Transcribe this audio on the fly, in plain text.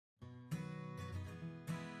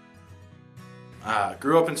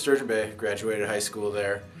Grew up in Sturgeon Bay, graduated high school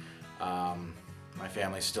there. My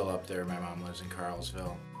family's still up there. My mom lives in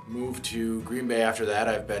Carlsville. Moved to Green Bay after that.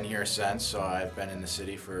 I've been here since, so I've been in the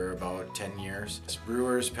city for about 10 years. It's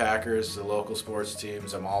Brewers, Packers, the local sports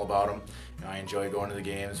teams, I'm all about them. I enjoy going to the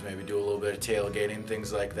games, maybe do a little bit of tailgating,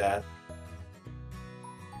 things like that.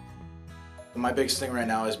 My biggest thing right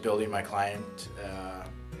now is building my client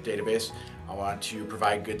database. I want to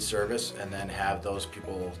provide good service and then have those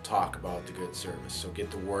people talk about the good service. So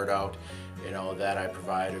get the word out, that I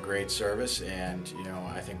provide a great service, and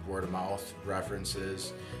I think word of mouth,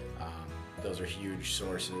 references, those are huge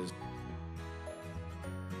sources.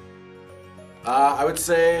 I would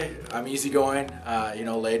say I'm easygoing,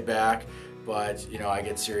 laid back, but I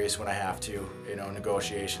get serious when I have to.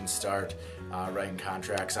 Negotiations start, writing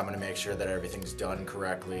contracts. I'm going to make sure that everything's done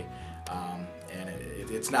correctly, and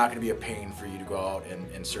it's not going to be a pain for you to go out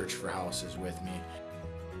and search for houses with me.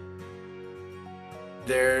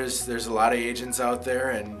 There's a lot of agents out there,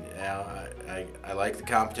 and I like the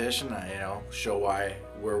competition. Show why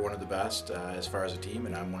we're one of the best as far as a team,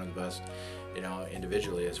 and I'm one of the best,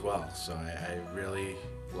 individually as well. So I really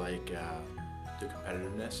like the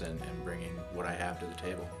competitiveness and bringing what I have to the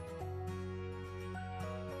table.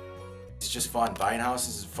 It's just fun. Buying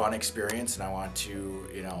houses is a fun experience, and I want to,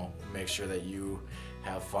 make sure that you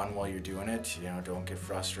have fun while you're doing it. Don't get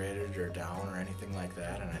frustrated or down or anything like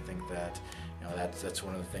that. And I think that, that's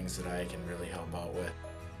one of the things that I can really help out with.